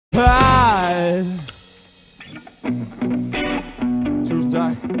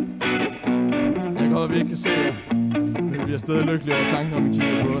ikke kan se jer. Men vi bliver stadig lykkelige over tanken, om I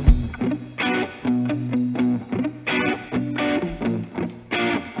kigger på os.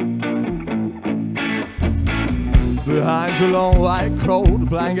 Behind your long white coat,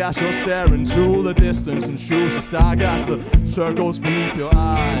 blank as you're staring to the distance and shoes as dark as the circles beneath your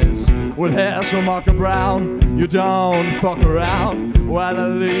eyes. With hair so mocha brown, you don't fuck around. Well,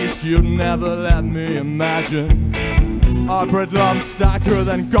 at least you'd never let me imagine a bread love starker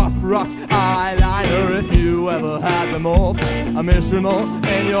than goth rock eyeliner. If you ever had them off, a miserable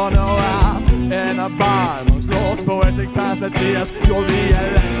in your know-how. In a bar amongst lords, poetic pamphleteers, you're the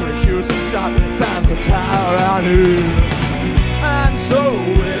electrocution shot, fan the tyranny. And so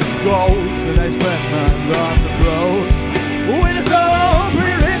it goes, the next man does approach. With his own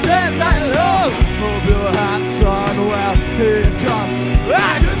pretend I love, hope your hat's on, well, here it comes.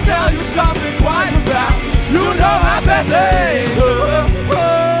 I can tell you something quite about, you know I bet they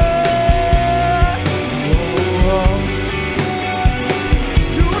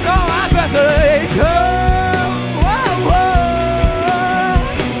you know I bet they come.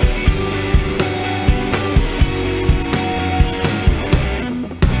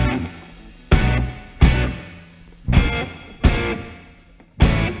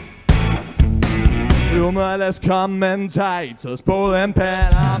 Humorless commentators, pulling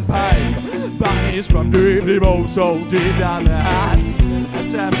pen and paper, bunnies from deep, deep, oh so deep down their hearts.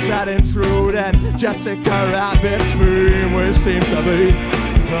 Attempts at intruding Jessica Rabbit's theme, which seems to be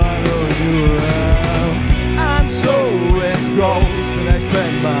following you around. And so it goes, the next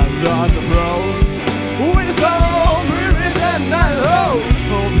big man does approach. With his own pretend I hope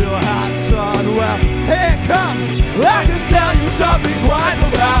your heart's on, well, here it comes. I can tell you something quite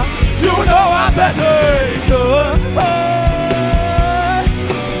profound. You know I bet they do.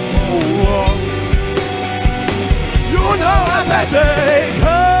 You know I bet they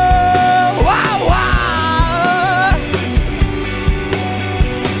do.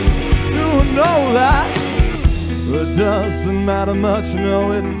 You know that. It doesn't matter much,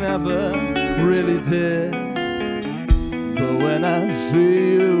 no it never really did. But when I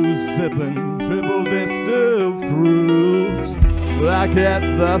see you sipping triple vista fruits, I get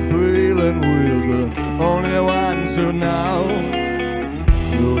the feeling we're the only ones who know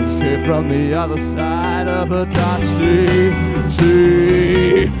who's here from the other side of a dusty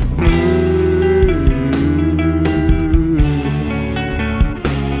sea.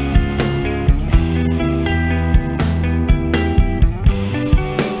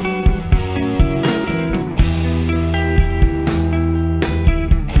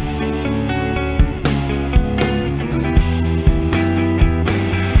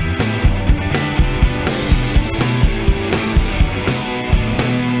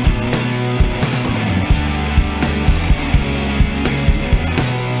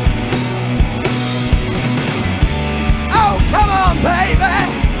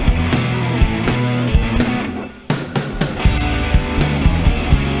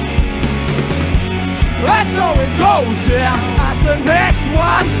 Yeah, as the next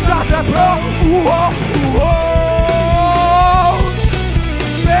one does approach.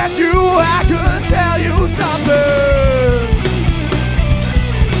 Bet you I could tell you something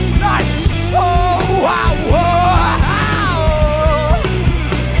like,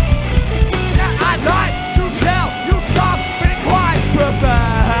 yeah, I'd like to tell you something quite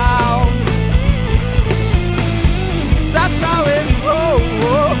profound. That's how it goes.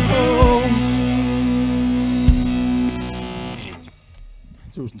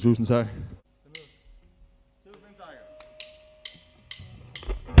 Tusind tak.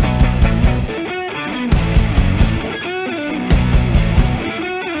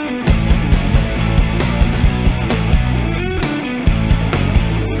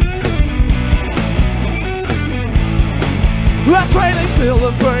 That trailing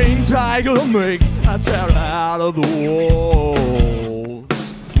cellophane tiger makes a terror out of the walls.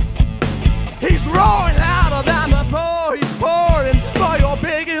 He's roaring out of them before he's pouring for your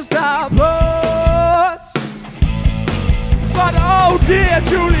biggest applause. But oh dear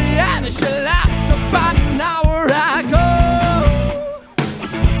Juliana, she left about an hour ago.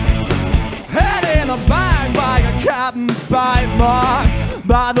 Head in a bag by a cat and bite mark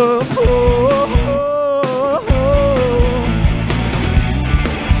by the pool.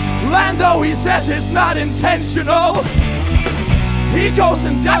 And though he says it's not intentional, he goes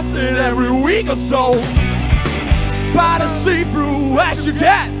and does it every week or so. About as see-through as you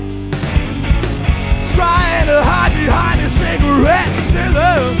get, trying to hide behind a cigarette.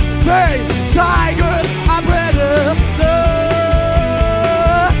 Cellophane tigers are better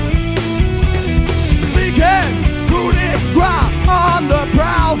seeking coup de grace on the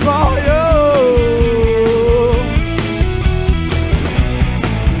prowl for you.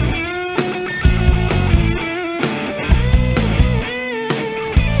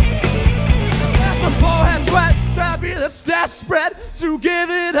 just desperate to give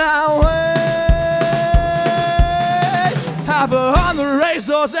it away. Have 100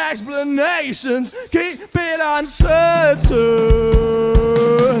 razors, explanations, keep it uncertain.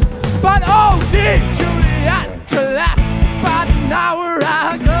 But oh, did Juliet collapse about an hour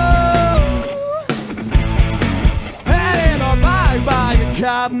ago? And in a bag by a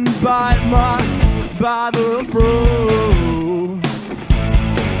cabin by the throat.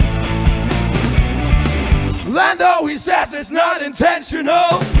 And though he says it's not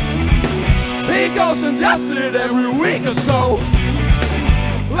intentional, he goes and does it every week or so.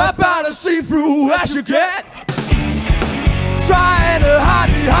 About to see through as you get, trying to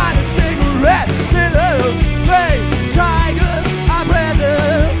hide behind a cigarette. Cellophane tigers, I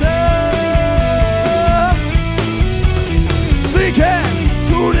predator, seeking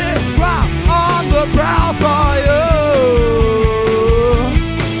good and ground on the brow for you.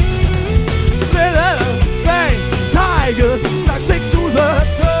 Cellophane tigers, toxic to the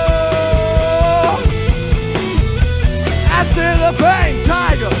core. And cellophane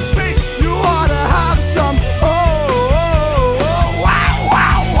tiger, bitch, you ought to have some.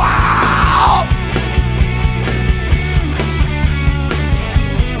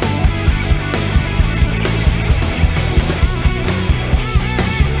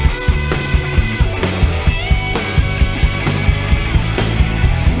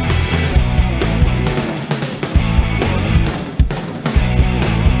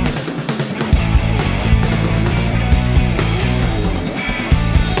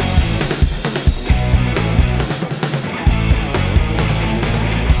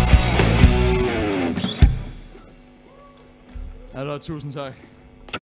 Tusind tak.